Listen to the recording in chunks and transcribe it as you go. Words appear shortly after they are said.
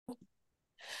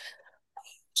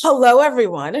Hello,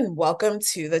 everyone, and welcome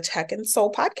to the Tech and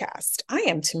Soul podcast. I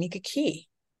am Tamika Key.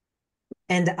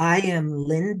 And I am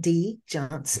Lynn D.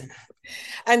 Johnson.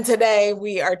 And today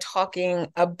we are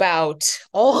talking about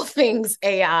all things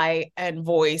AI and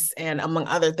voice and among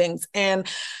other things. And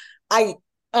I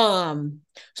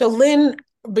so Lynn,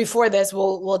 before this,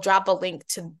 we'll drop a link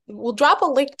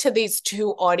to these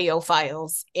two audio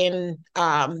files in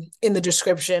the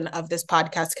description of this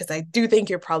podcast because I do think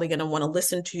you're probably gonna want to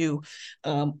listen to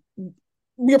um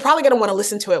you're probably going to want to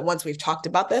listen to it once we've talked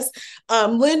about this.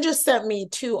 Lynn just sent me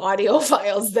two audio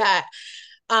files that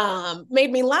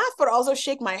made me laugh, but also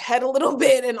shake my head a little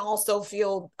bit and also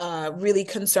feel really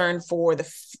concerned for the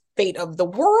fate of the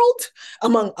world,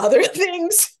 among other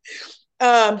things.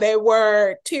 They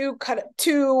were two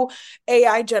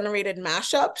AI generated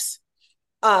mashups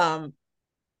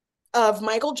of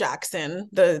Michael Jackson,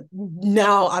 the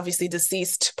now obviously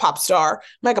deceased pop star,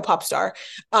 mega pop star.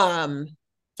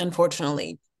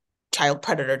 Unfortunately, child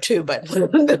predator too, but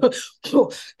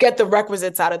get the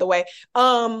requisites out of the way.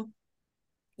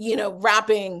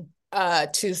 Rapping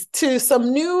to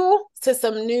some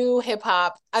new hip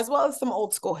hop as well as some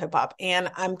old school hip hop. And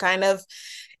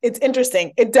it's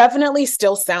interesting. It definitely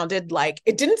still sounded like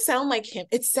it didn't sound like him.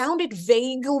 It sounded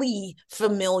vaguely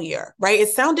familiar, right? It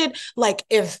sounded like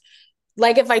if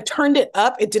I turned it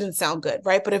up, it didn't sound good,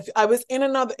 right? But if I was in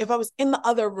the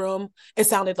other room, it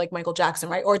sounded like Michael Jackson,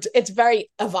 right? Or it's very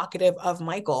evocative of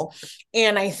Michael.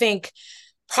 And I think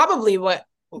probably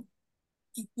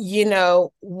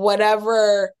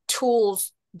whatever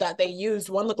tools that they used,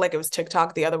 one looked like it was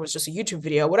TikTok, the other was just a YouTube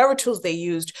video, whatever tools they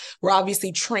used were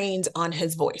obviously trained on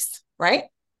his voice, right?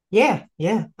 Yeah,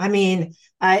 yeah. I mean,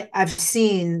 I've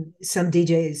seen some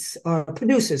DJs or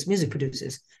producers, music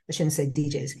producers. I shouldn't say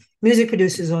DJs, music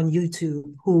producers on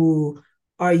YouTube who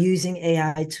are using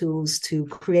AI tools to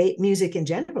create music in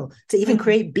general, to even Mm-hmm.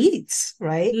 create beats,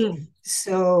 right? Mm.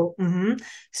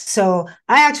 So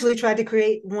I actually tried to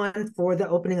create one for the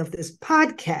opening of this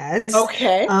podcast.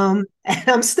 Okay. And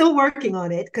I'm still working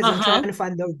on it because I'm trying Uh-huh. to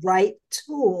find the right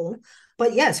tool.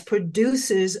 But yes,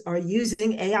 producers are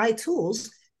using AI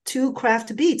tools to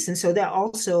craft beats. And so they're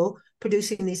also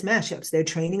producing these mashups. They're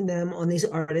training them on these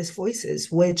artists'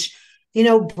 voices, which,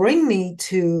 bring me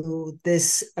to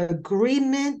this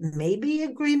maybe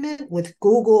agreement with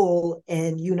Google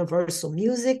and Universal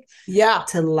Music Yeah.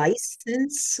 to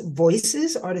license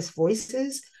artist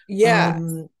voices. Yeah.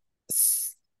 Um,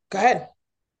 Go ahead.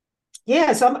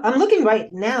 yeah, so I'm looking right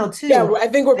now Yeah, too. I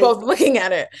think we're I, both looking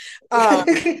at it.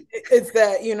 It's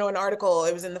that, an article,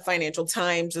 it was in the Financial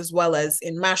Times as well as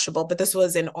in Mashable, but this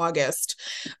was in August.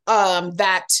 I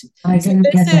So didn't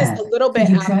this get is a that. little Could bit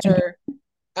you try again?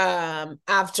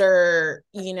 after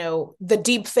the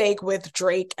deep fake with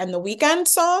Drake and the Weeknd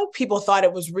song. People thought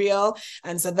it was real,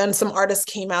 and so then some artists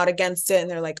came out against it and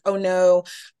they're like, oh no.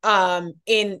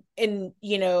 In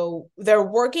they're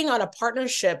working on a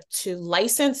partnership to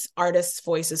license artists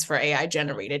voices for AI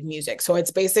generated music. So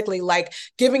it's basically like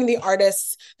giving the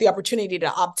artists the opportunity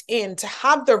to opt in to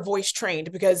have their voice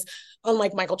trained, because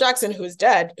unlike Michael Jackson, who is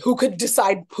dead, who could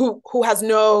decide, who has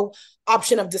no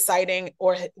option of deciding,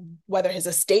 or whether his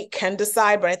estate can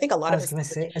decide, but I think a lot I of was his going to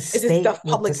stuff say a is his state stuff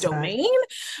would public decide. domain.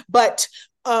 But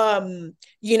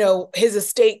his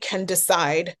estate can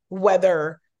decide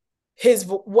whether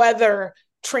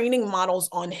training models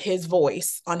on his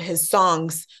voice, on his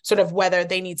songs, sort of whether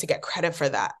they need to get credit for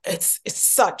that. It's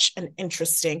such an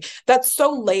interesting, that's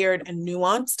so layered and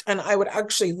nuanced, and I would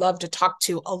actually love to talk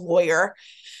to a lawyer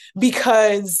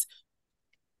because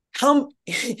how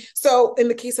so in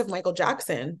the case of Michael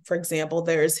Jackson, for example,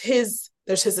 there's his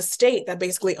estate that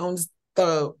basically owns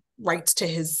the rights to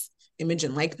his image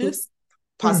and likeness,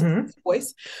 possibly Mm-hmm. his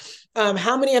voice.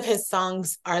 How many of his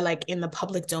songs are like in the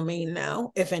public domain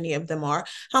now, if any of them are?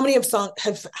 How many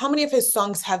of his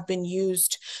songs have been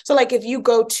used? So like if you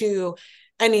go to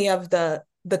any of the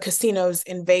casinos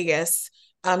in Vegas,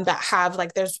 that have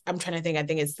like, I'm trying to think, I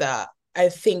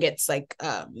think it's like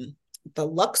the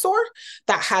Luxor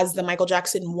that has the Michael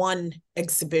Jackson 1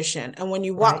 exhibition. And when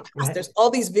you walk Right, past, right. there's all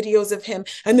these videos of him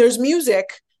and there's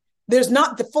music. There's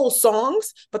not the full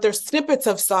songs, but there's snippets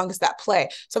of songs that play.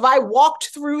 So if I walked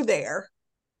through there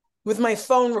with my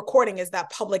phone recording, is that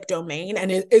public domain?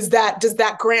 And does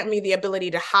that grant me the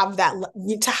ability to have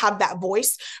that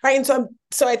voice? Right. And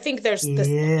so I think there's this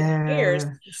layers.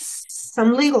 Yeah,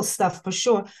 some legal stuff for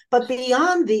sure. But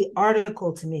beyond the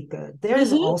article, Tamika,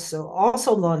 there's Mm-hmm.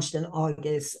 also launched in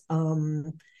August.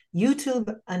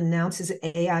 YouTube announces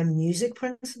AI music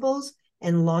principles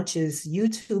and launches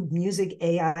YouTube Music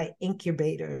AI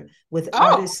Incubator with Oh,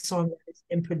 artists, songwriters,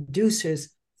 and producers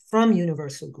from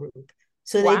Universal Group.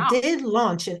 So they Wow. did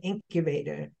launch an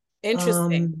incubator.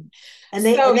 Interesting. Um, and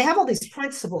So they have all these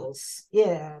principles.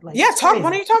 Yeah, like yeah, it's talk. Why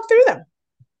don't crazy. you talk through them?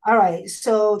 All right.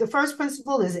 So the first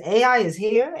principle is AI is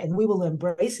here and we will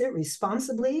embrace it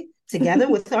responsibly together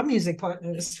with our music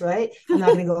partners, right? I'm not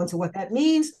going to go into what that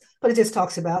means, but it just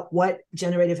talks about what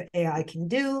generative AI can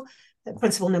do.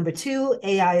 Principle number two,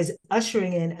 AI is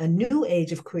ushering in a new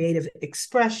age of creative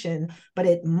expression, but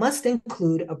it must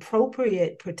include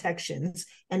appropriate protections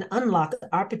and unlock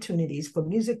opportunities for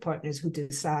music partners who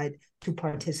decide to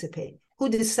participate.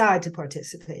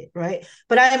 Right?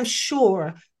 But I am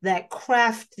sure that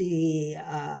crafty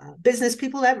business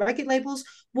people at record labels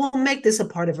will make this a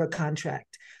part of a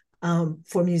contract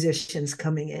for musicians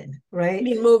coming in, I right?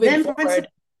 mean, moving Then forward.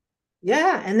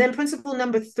 and then principle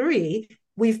number three,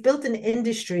 we've built an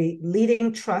industry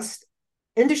leading trust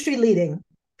and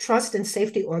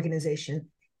safety organization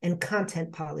and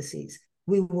content policies.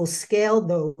 We will scale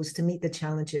those to meet the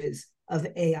challenges of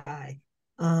AI.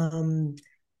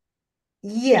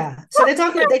 Yeah. So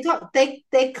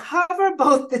they cover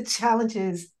both the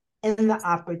challenges and the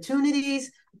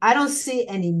opportunities. I don't see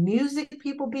any music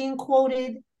people being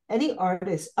quoted, any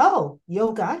artists. Oh,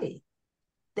 Yo Gotti.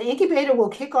 The incubator will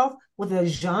kick off with a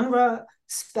genre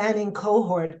spanning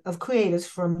cohort of creators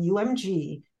from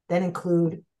UMG that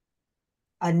include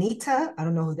Anita, I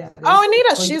don't know who that Oh, is,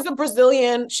 Anita, or she's a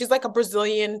Brazilian. She's like a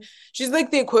Brazilian. She's like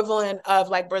the equivalent of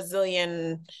like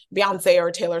Brazilian Beyonce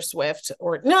or Taylor Swift,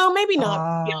 or no, maybe not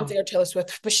uh Beyonce or Taylor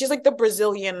Swift, but she's like the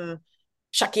Brazilian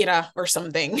Shakira or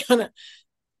something.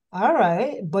 all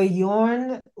right,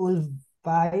 Bjorn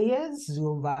Ulvaeus.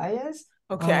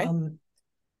 Okay. Um,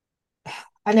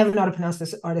 I never know how to pronounce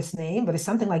this artist's name, but it's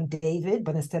something like David,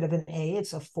 but instead of an A,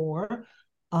 it's a four.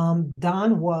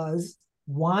 Don was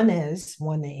Juanes,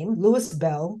 one name, Louis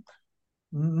Bell,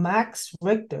 Max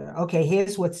Richter. Okay,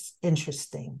 here's what's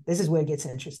interesting. This is where it gets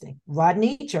interesting.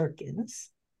 Rodney Jerkins,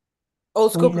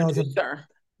 Old who school we know is a producer.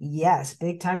 yes,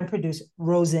 big time producer.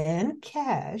 Roseanne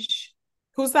Cash,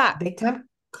 Who's that? big time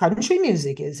country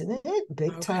music, isn't it?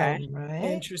 Big Okay. time, right?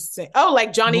 Interesting. Oh,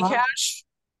 like Johnny Ro- Cash?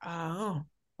 Oh.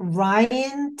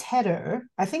 Ryan Tedder.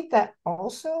 I think that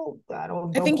also, I I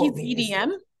don't think quote he's me. Is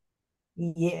EDM.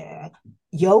 yeah.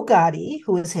 Yo Gotti,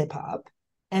 who is hip hop,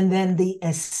 and then the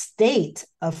estate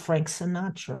of Frank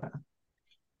Sinatra.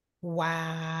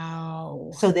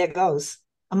 Wow. So there goes,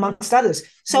 amongst others.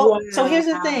 So here's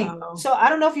the thing. Wow. So I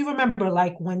don't know if you remember,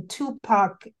 like when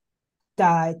Tupac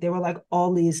died, there were like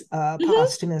all these Hmm.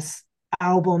 posthumous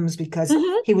albums because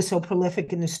Hmm. he was so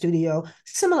prolific in the studio.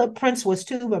 Similar Prince was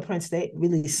too, but Prince they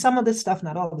released some of the stuff,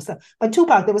 not all of the stuff. But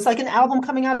Tupac, there was like an album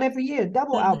coming out every year,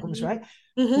 double albums, Hmm. right?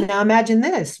 Hmm. Now imagine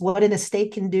this: what an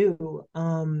estate can do.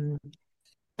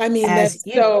 I mean, As that's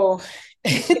you know,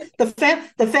 so.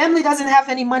 the family doesn't have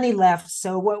any money left,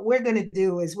 so what we're going to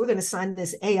do is we're going to sign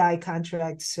this AI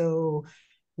contract so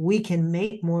we can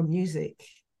make more music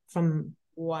from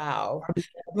Wow. our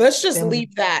Let's just family.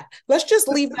 leave that. Let's just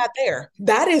leave that there.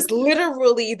 That is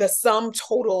literally the sum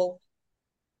total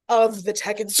of the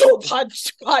Tech and Soul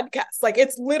podcast. Like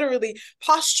it's literally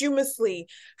posthumously.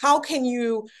 How can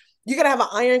you gotta have an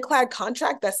ironclad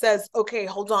contract that says, okay,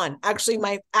 hold on. Actually,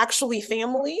 my actually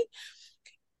family,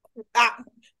 uh,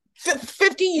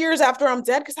 50 years after I'm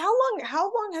dead. Because how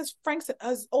long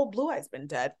has old Blue Eyes been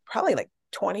dead? Probably like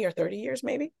 20 or 30 years,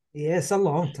 maybe. Yeah, it's a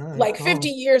long time. Like 50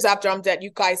 Oh, years after I'm dead,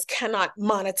 you guys cannot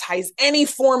monetize any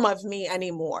form of me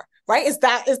anymore. Right? Is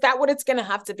that what it's gonna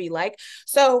have to be like?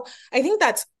 So I think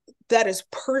that is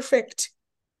perfect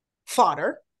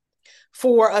fodder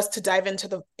for us to dive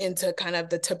into kind of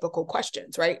the typical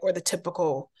questions, right? Or the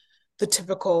typical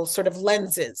sort of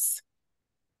lenses,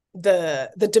 the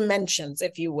dimensions,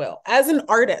 if you will. As an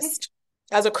artist,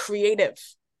 as a creative,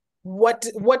 what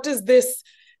does this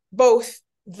both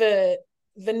the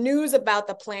news about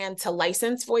the plan to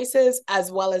license voices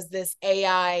as well as this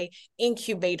AI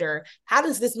incubator, how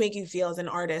does this make you feel as an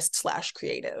artist slash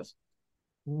creative?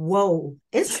 whoa.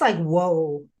 It's like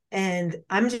whoa. And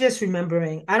I'm just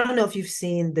remembering, I don't know if you've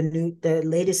seen the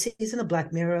latest season of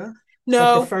Black Mirror, but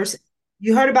No,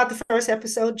 you heard about the first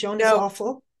episode, Joan is no,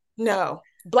 awful. no.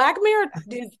 Black Mirror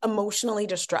is emotionally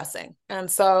distressing. And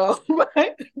so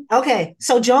Okay,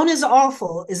 so Joan is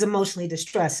awful is emotionally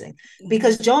distressing Mhm.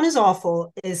 because Joan is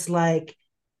awful is like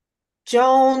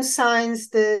Joan signs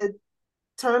the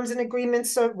terms and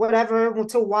agreements or whatever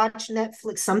to watch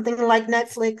Netflix, something like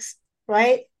Netflix,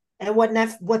 right? And what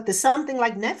the something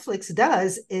like Netflix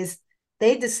does is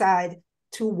they decide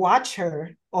to watch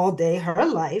her all day, her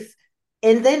life,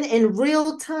 and then in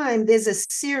real time, there's a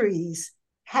series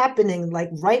happening like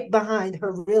right behind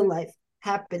her real life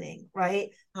happening, right?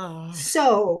 Oh.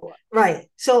 So, right.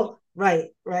 So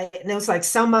right. And it was like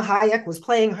Selma Hayek was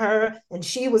playing her and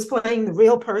she was playing the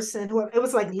real person. It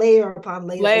was like layer upon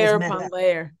layer. It was Layer upon meta.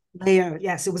 layer. Layer.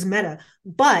 Yes, it was meta.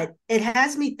 But it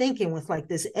has me thinking with like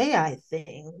this AI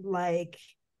thing, like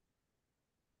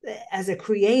as a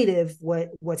creative,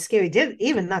 what's scary,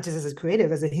 even not just as a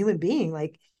creative, as a human being,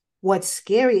 like what's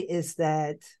scary is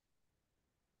that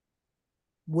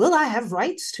will I have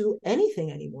rights to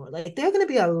anything anymore? Like there are going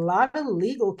to be a lot of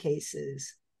legal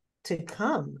cases to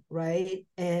come, right?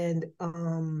 And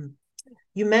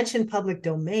you mentioned public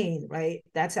domain, right?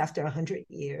 That's after 100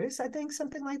 years, I think,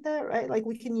 something like that, right? Like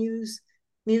we can use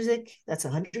music that's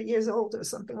 100 years old or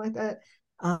something like that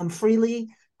freely.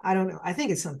 I don't know. I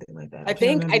think it's something like that. I I can't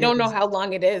think remember I the don't know exact. how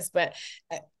long it is, but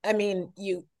I mean,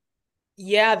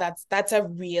 yeah, that's a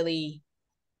really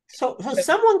So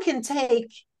someone can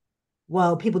take,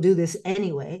 well, people do this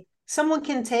anyway. Someone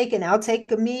can take an outtake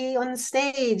of me on the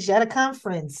stage at a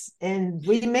conference and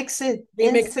remix it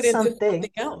remix into it into something.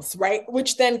 something else, right?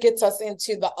 Which then gets us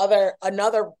into the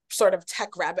another sort of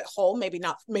tech rabbit hole, maybe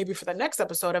not, maybe for the next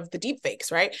episode of the deep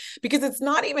fakes, right? Because it's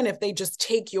not even if they just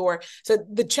take your, so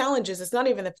the challenge is it's not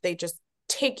even if they just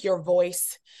take your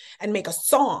voice and make a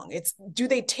song. It's do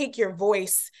they take your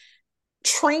voice,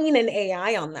 train an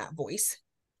AI on that voice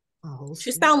A whole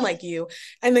to sound speech. like you,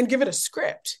 and then give it a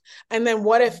script. And then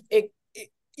what if it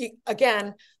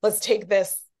again, let's take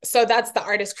this. So that's the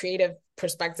artist creative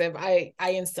perspective. I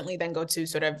instantly then go to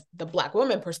sort of the Black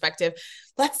woman perspective.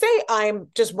 Let's say I'm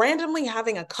just randomly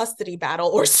having a custody battle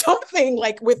or something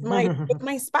like with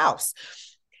my spouse,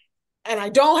 and I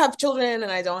don't have children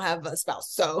and I don't have a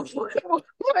spouse. So,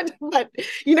 but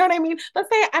you know what I mean? Let's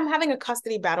say I'm having a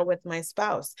custody battle with my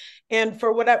spouse. And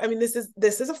for whatever, I mean, this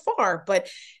is a far, but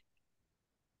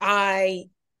I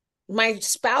my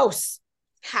spouse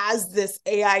has this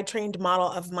AI trained model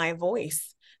of my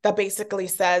voice that basically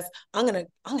says, I'm gonna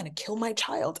kill my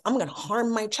child. I'm gonna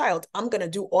harm my child. I'm gonna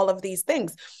do all of these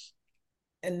things.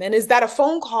 And then is that a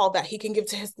phone call that he can give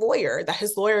to his lawyer that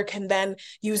his lawyer can then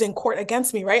use in court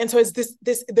against me, right? And so it's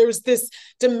this there's this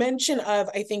dimension of,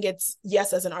 I think it's,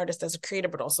 yes, as an artist, as a creator,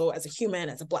 but also as a human,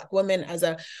 as a Black woman, as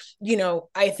a,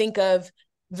 I think of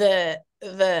the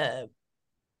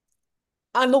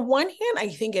on the one hand, I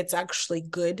think it's actually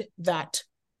good that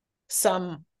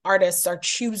some artists are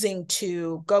choosing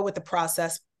to go with the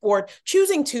process or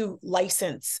choosing to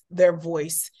license their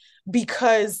voice,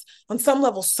 because on some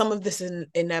level some of this is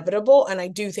inevitable, and I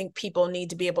do think people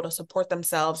need to be able to support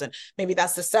themselves, and maybe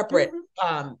that's the separate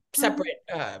Mhm, mhm. separate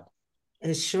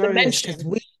It sure is because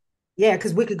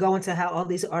dimension, we could go into how all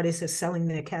these artists are selling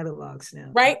their catalogs now,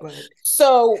 right? but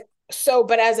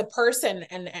But as a person,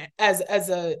 and as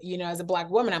a, as a Black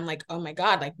woman, I'm like, oh my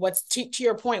God, like what's to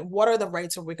your point, what are the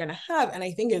rights are we going to have? And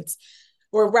I think it's,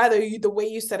 or rather, the way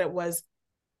you said it was,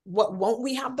 what won't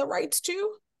we have the rights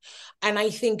to? And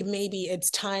I think maybe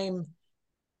it's time,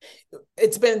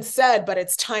 it's been said, but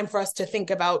it's time for us to think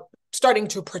about starting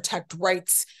to protect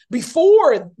rights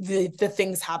before the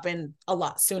things happen a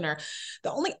lot sooner.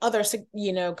 The only other,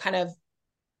 kind of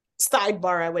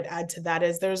sidebar I would add to that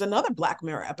is there's another Black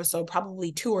Mirror episode,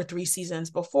 probably 2 or 3 seasons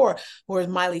before, where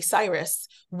Miley Cyrus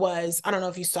was, I don't know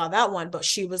if you saw that one, but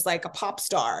she was like a pop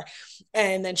star.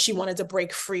 And then she wanted to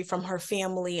break free from her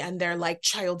family and their like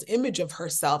child's image of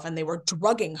herself. And they were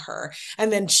drugging her.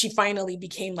 And then she finally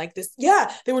became like this.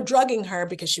 Yeah, they were drugging her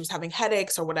because she was having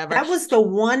headaches or whatever. that was the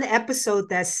one episode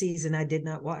that season I did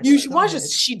not You watch. should Go watch this.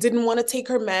 ahead. She didn't want to take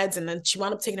her meds, and then she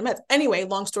wound up taking the meds. Anyway,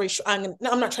 long story short, I'm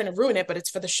not trying to ruin it, but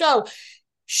it's for the show.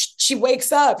 She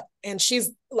wakes up and she's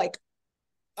like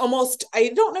almost,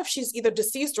 I don't know if she's either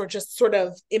deceased or just sort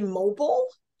of immobile,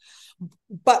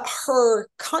 but her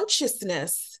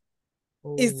consciousness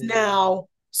is Oh, now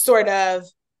sort of,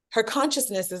 her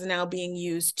consciousness is now being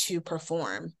used to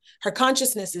perform. Her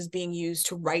consciousness is being used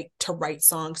to write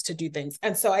songs, to do things.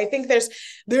 And so I think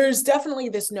there's definitely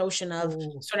this notion of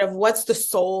oh. sort of what's the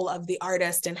soul of the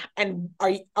artist, and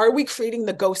are we creating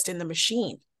the ghost in the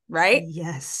machine, right?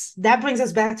 Yes, that brings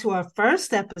us back to our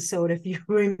first episode, if you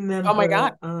Oh my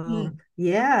God. remember.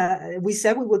 Yeah, we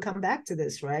said we would come back to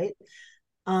this, right?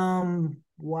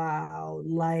 Wow,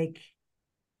 like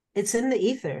it's in the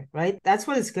ether, right? That's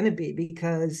what it's going to be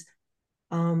because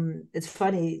it's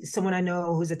funny. Someone I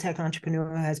know who's a tech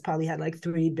entrepreneur has probably had like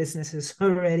 3 businesses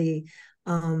already.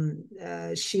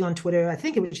 She on Twitter, I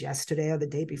think it was yesterday or the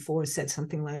day before, said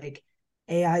something like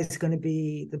AI is going to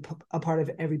be a part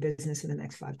of every business in the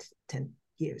next 5 to 10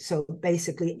 years. So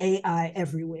basically, AI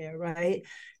everywhere, right?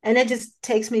 And it just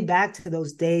takes me back to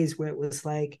those days where it was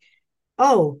like,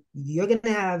 oh, you're going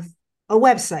to have a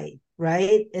website,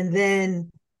 right? And then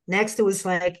next it was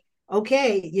like,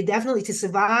 okay, you definitely, to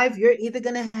survive, you're either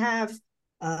going to have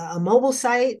a mobile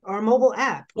site or a mobile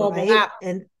app, Mobile right? app.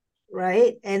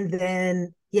 And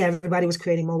then yeah, everybody was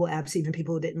creating mobile apps, even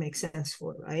people who didn't make sense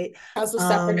for it, right? That's a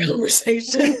separate Um,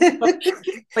 conversation.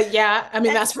 But yeah, I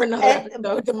mean, that's for another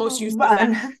episode, the most useless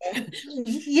app.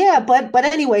 yeah, but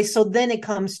anyway, so then it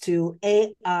comes to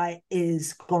AI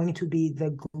is going to be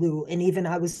the glue. And even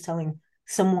I was telling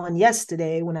someone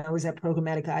yesterday when I was at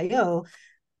Programmatic IO,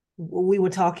 we were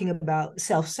talking about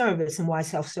self-service and why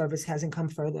self-service hasn't come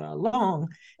further along.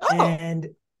 Oh, And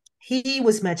he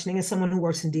was mentioning, as someone who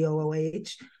works in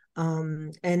DOOH,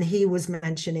 and he was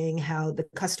mentioning how the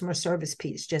customer service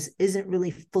piece just isn't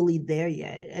really fully there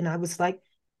yet. And I was like,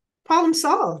 problem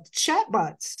solved.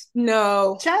 Chatbots.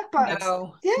 no, Chatbots.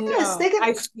 no, Yes, no. they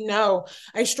can. No,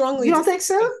 I strongly You don't think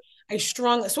so?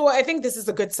 disagree. So I think this is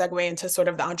a good segue into sort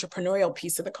of the entrepreneurial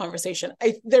piece of the conversation.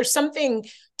 There's something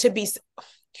to be,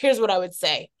 here's what I would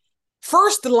say.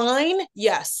 First line,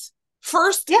 yes.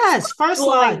 Yes, first line,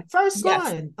 line. First yes.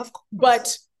 line, of But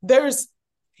course. there's,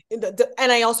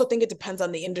 and I also think it depends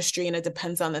on the industry and it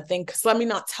depends on the thing. Because let me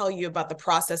not tell you about the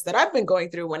process that I've been going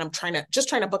through when I'm trying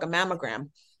to book a mammogram,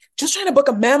 just trying to book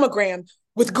a mammogram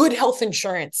with good health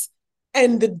insurance.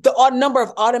 And the odd number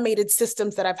of automated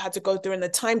systems that I've had to go through and the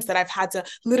times that I've had to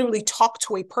literally talk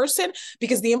to a person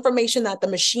because the information that the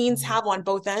machines have on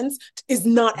both ends is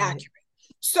not Right. accurate.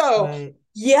 So Right.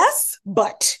 yes,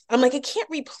 but I'm like, it can't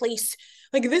replace,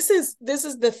 like, this is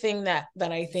the thing that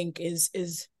I think is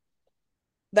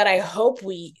that I hope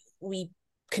we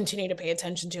continue to pay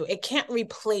attention to. It can't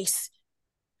replace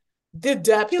the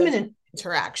depth of Human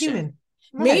interaction. human.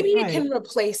 Maybe Right, it right. can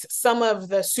replace some of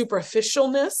the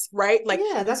superficialness, right? Like,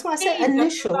 Yeah, that's why I said hey,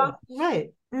 initial.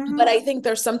 Right. but I think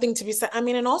there's something to be said. I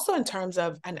mean, and also in terms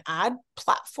of an ad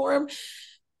platform,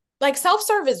 like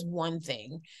self-serve is one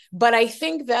thing, but I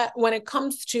think that when it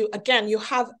comes to, again, you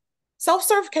have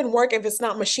self-serve can work if it's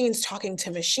not machines talking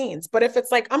to machines, but if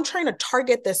it's like I'm trying to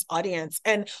target this audience,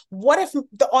 and what if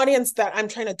the audience that I'm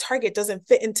trying to target doesn't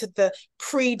fit into the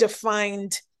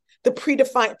predefined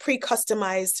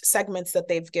pre-customized segments that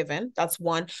they've given? That's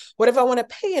one. What if I want to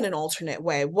pay in an alternate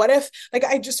way? What if, like,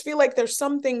 I just feel like there's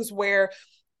some things where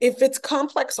if it's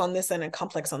complex on this end and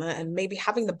complex on that, and maybe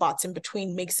having the bots in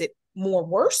between makes it more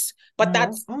worse, but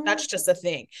More. that's just a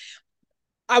thing.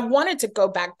 I wanted to go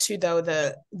back to, though,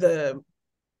 the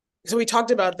so we talked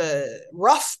about the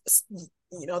rough,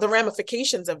 the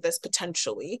ramifications of this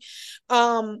potentially,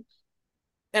 um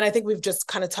and I think we've just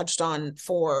kind of touched on,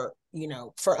 for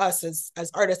us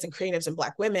as artists and creatives and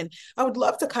Black women. I would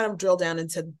love to kind of drill down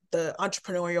into the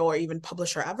entrepreneurial or even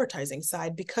publisher advertising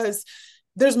side, because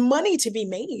there's money to be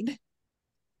made,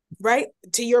 right?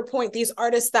 To your point, these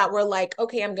artists that were like,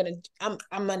 okay, I'm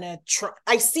gonna try,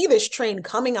 I see this train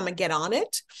coming, I'm gonna get on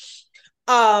it.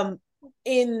 um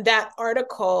in that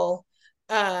article,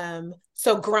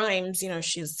 so Grimes,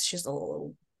 she's a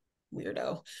little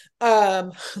weirdo.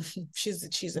 um she's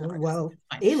an artist. Well,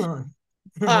 Elon.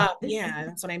 Yeah,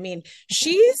 that's what I mean.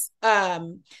 She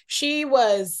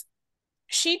was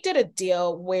she did a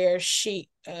deal where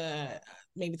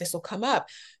maybe this will come up.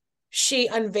 She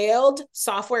unveiled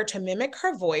software to mimic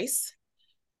her voice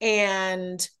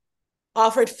and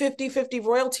offered 50-50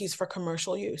 royalties for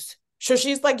commercial use. So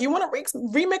she's like, you want to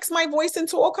remix my voice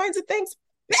into all kinds of things?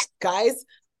 Bet, guys,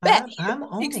 bet. I'm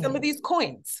Take owning some of it. these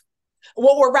coins.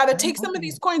 Well, or rather, I'm take some of owning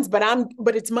these it. coins, but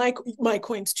it's my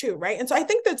coins too, right? And so I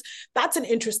think that's an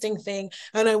interesting thing,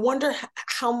 and I wonder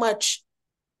how much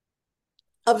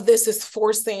of this is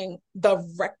forcing the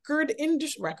record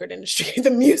industry,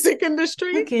 the music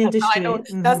industry. Tech That's how I know.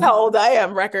 industry. That's Mm-hmm. how old I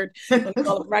am. Record,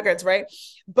 all the records, right?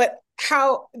 But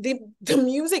how the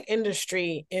music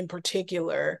industry in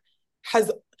particular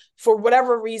has, for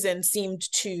whatever reason, seemed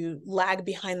to lag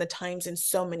behind the times in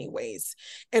so many ways,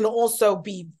 and also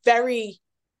be very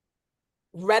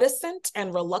reticent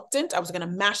and reluctant. I was going to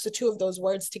mash the two of those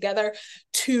words together,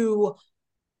 to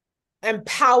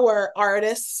empower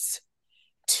artists,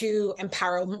 to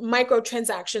empower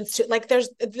microtransactions, to, like, there's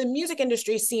the music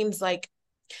industry seems like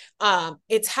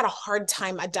it's had a hard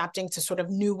time adapting to sort of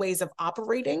new ways of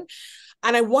operating.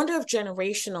 And I wonder if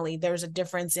generationally there's a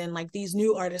difference in, like, these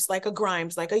new artists, like a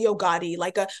Grimes, like a Yo Gotti,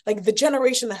 like the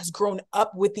generation that has grown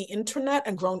up with the internet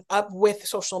and grown up with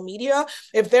social media,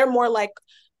 if they're more like,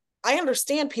 I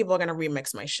understand people are going to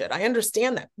remix my shit. I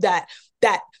understand that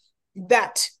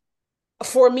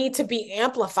for me to be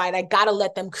amplified, I gotta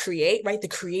let them create, right? The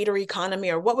creator economy,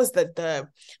 or what was the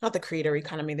not the creator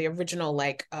economy, the original,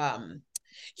 like,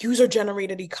 user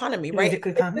generated economy, right? Music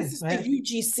economy, This is the right?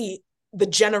 UGC the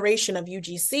generation of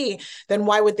UGC, then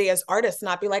why would they as artists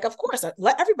not be like, of course,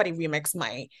 let everybody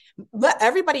let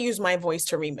everybody use my voice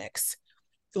to remix.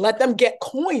 Let them get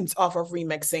coins off of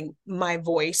remixing my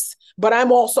voice, but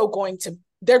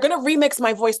they're going to remix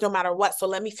my voice no matter what. So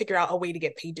let me figure out a way to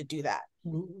get paid to do that.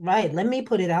 Right. Let me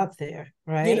put it out there.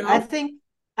 You Right. know?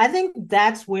 I think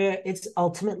that's where it's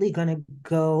ultimately going to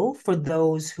go for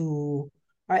those who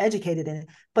are educated in it.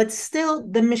 But still,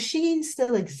 the machine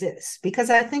still exists, because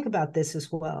I think about this as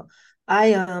well.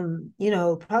 I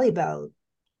probably about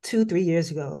 2, 3 years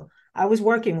ago, I was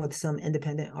working with some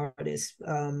independent artists,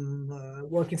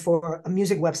 working for a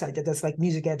music website that does like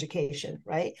music education,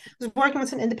 right? I was working with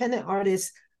some independent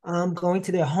artists, going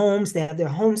to their homes. They have their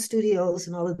home studios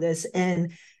and all of this,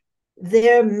 and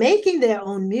they're making their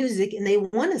own music and they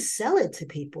want to sell it to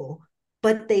people,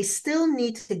 but they still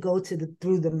need to go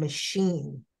through the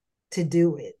machine to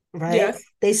do it, right? Yes.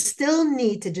 They still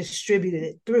need to distribute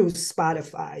it through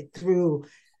Spotify, through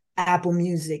Apple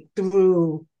Music,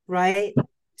 through, right?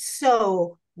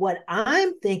 So what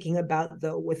I'm thinking about,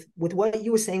 though, with what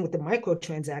you were saying with the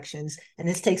microtransactions, and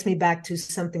this takes me back to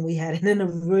something we had in an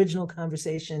original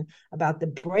conversation about the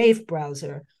Brave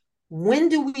browser. When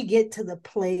do we get to the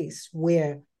place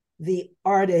where the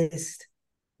artist,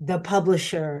 the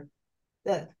publisher,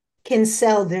 can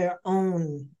sell their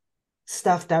own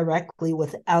stuff directly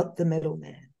without the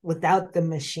middleman, without the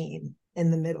machine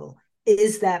in the middle?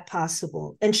 Is that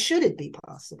possible? And should it be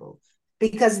possible?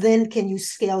 Because then can you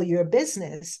scale your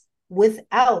business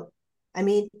without, I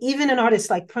mean, even an artist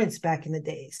like Prince back in the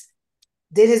days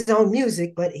did his own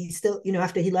music, but he still,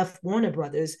 after he left Warner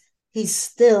Brothers, he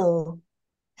still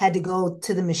had to go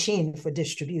to the machine for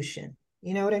distribution.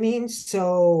 You know what I mean?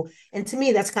 So, and to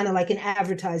me, that's kind of like in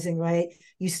advertising, right?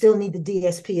 You still need the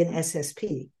DSP and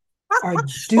SSP. Or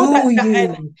Well, do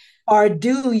you? Or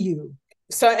do you?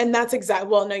 so, and that's exactly,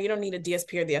 well, no, you don't need a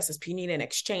DSP or the SSP. You need an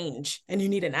exchange and you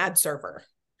need an ad server,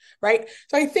 right?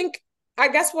 So I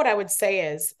guess what I would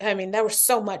say is, I mean, there was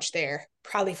so much there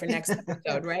probably for next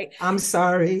episode, right? I'm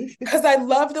sorry. Because I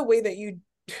love the way that you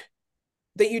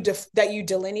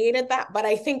delineated that. But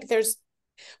I think there's,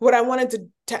 what I wanted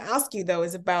to ask you though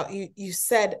is about, you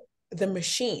said the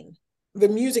machine, the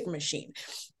music machine,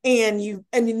 and you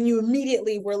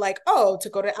immediately were like, oh,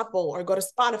 to go to Apple or go to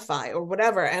Spotify or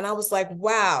whatever. And I was like,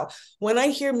 wow, when I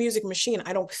hear music machine,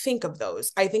 I don't think of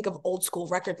those. I think of old school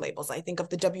record labels. I think of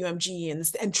the WMG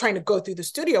and trying to go through the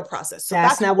studio process. So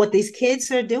That's that's, not what these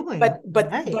kids are doing. but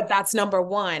that's number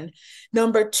one.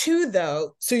 Number two,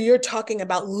 though, so you're talking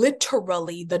about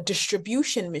literally the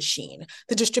distribution machine,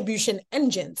 the distribution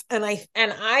engines. And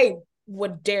I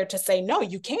would dare to say, no,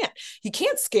 you can't. You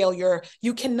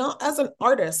cannot, as an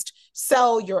artist,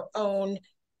 sell your own.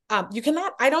 You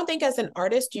cannot, I don't think as an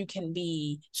artist, you can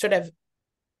be sort of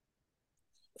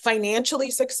financially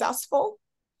successful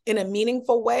in a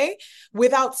meaningful way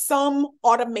without some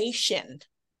automation,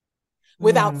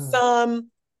 without some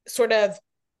sort of,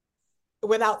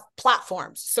 without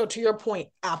platforms. So to your point,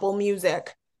 Apple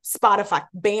Music, Spotify,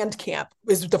 Bandcamp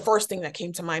is the first thing that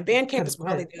came to mind. Bandcamp is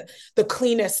probably the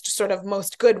cleanest, sort of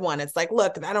most good one. It's like,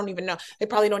 look, I don't even know. They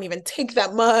probably don't even take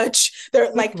that much.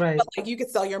 They're like, like you can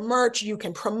sell your merch, you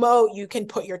can promote, you can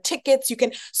put your tickets, you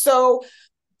can. So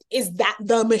is that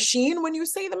the machine when you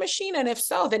say the machine? And if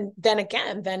so, then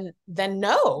again, then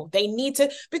no, they need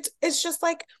to, it's just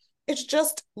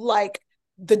like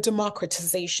the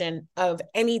democratization of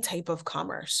any type of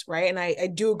commerce, right? And I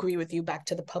do agree with you back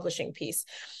to the publishing piece.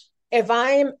 If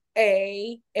I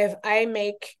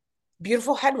make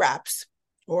beautiful head wraps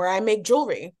or I make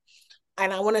jewelry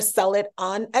and I want to sell it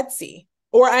on Etsy,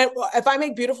 or if I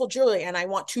make beautiful jewelry and I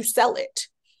want to sell it,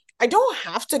 I don't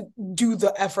have to do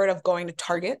the effort of going to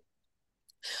Target.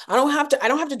 I don't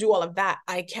have to do all of that.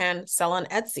 I can sell on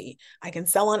Etsy. I can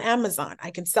sell on Amazon. I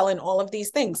can sell in all of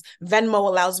these things. Venmo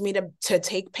allows me to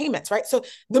take payments, right? So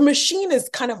the machine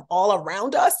is kind of all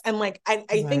around us. And like, I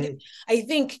think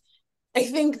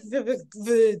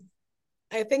the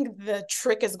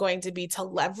trick is going to be to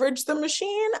leverage the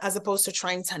machine as opposed to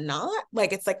trying to not.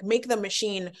 Like, it's like, make the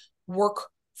machine work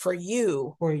for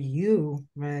you.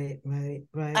 Right.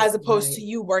 As opposed to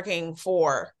you working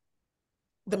for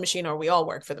the machine, or we all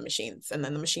work for the machines, and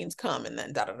then the machines come and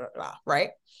then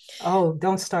right? Oh,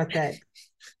 don't start that.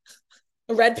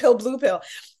 Red pill, blue pill.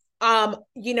 I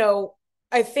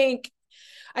think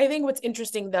what's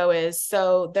interesting though is,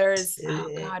 so there's,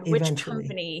 oh God, which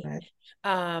company? Right.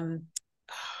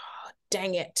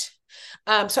 Dang it.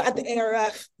 So at the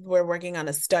ARF, we're working on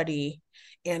a study,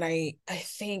 and I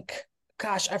think,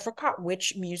 gosh, I forgot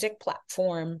which music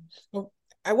platform.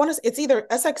 It's either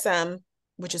SXM,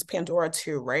 which is Pandora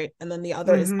too, right? And then the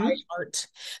other is Mm-hmm. iHeart.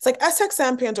 It's like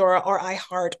SXM, Pandora, or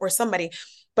iHeart, or somebody.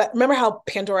 But remember how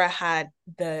Pandora had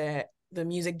the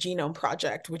Music Genome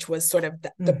Project, which was sort of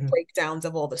the Mm-hmm. breakdowns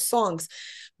of all the songs.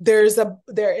 There is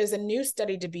a new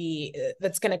study to be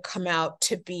that's going to come out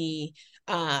to be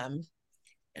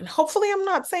and hopefully I'm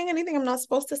not saying anything I'm not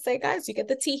supposed to say, guys. You get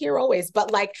the tea here always.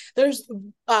 But like there's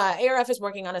ARF is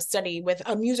working on a study with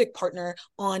a music partner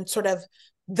on sort of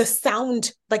the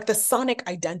sound, like the sonic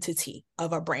identity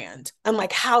of a brand, and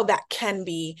like how that can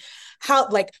be, how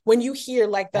like when you hear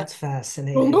like the That's boom,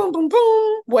 fascinating. boom, boom,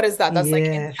 boom, what is that? That's like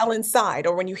Yeah. Intel Inside,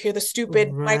 or when you hear the stupid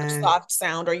Right. Microsoft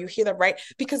sound, or you hear the right,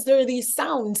 because there are these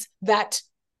sounds that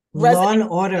Law and resonate.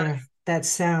 Order, that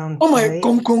sound, Oh my, right?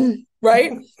 gong, gong,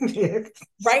 right? Yeah.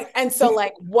 Right. And so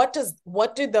like what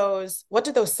do those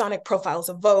sonic profiles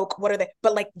evoke? What are they?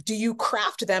 But like, do you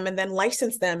craft them and then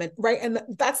license them? And right. And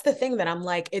that's the thing that I'm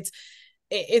like,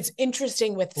 it's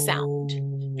interesting with sound,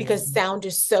 Oh. because sound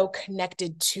is so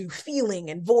connected to feeling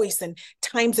and voice and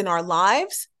times in our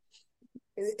lives.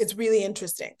 It's really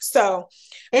interesting. So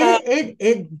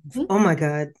It oh my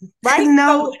God. right. So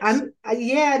No,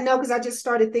 yeah, no, because I just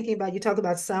started thinking about, you talk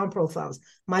about sound profiles.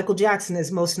 Michael Jackson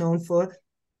is most known for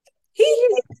he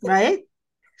right?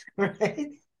 Right. right.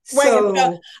 And so,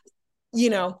 So you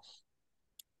know,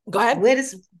 go ahead. where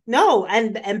does no,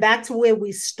 and back to where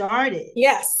we started,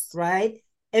 Yes. right?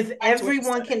 If Back to where you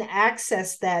everyone started. can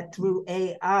access that through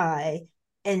AI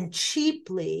and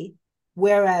cheaply,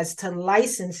 whereas to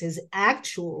license his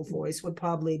actual voice would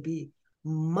probably be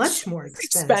much more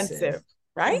expensive, Expensive,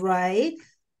 right? right?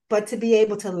 But to be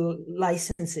able to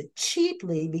license it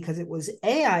cheaply because it was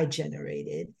AI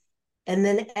generated, and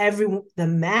then the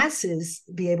masses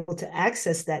be able to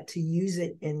access that to use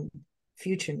it in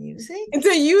future music. And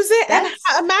to use it, and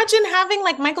That's imagine having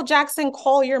like Michael Jackson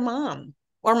call your mom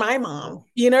or my mom, oh,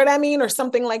 you know what I mean? Or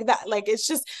something like that. Like it's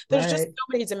just, there's just right. so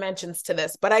many dimensions to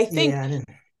this. But I think Yeah.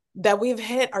 that we've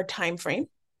hit our time frame.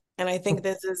 And I think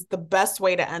this is the best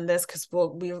way to end this, because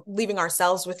we'll be leaving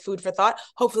ourselves with food for thought,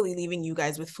 hopefully leaving you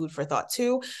guys with food for thought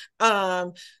too.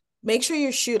 Um, Make sure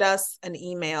you shoot us an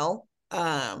email.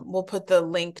 We'll put the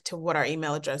link to what our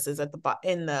email address is at the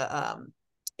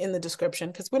in the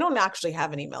description, because we don't actually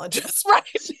have an email address right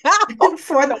now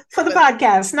For the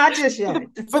podcast, not just yet.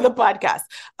 for the podcast.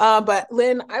 But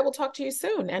Lynn, I will talk to you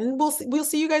soon, and we'll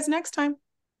see you guys next time.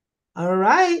 All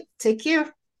right. Take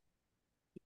care.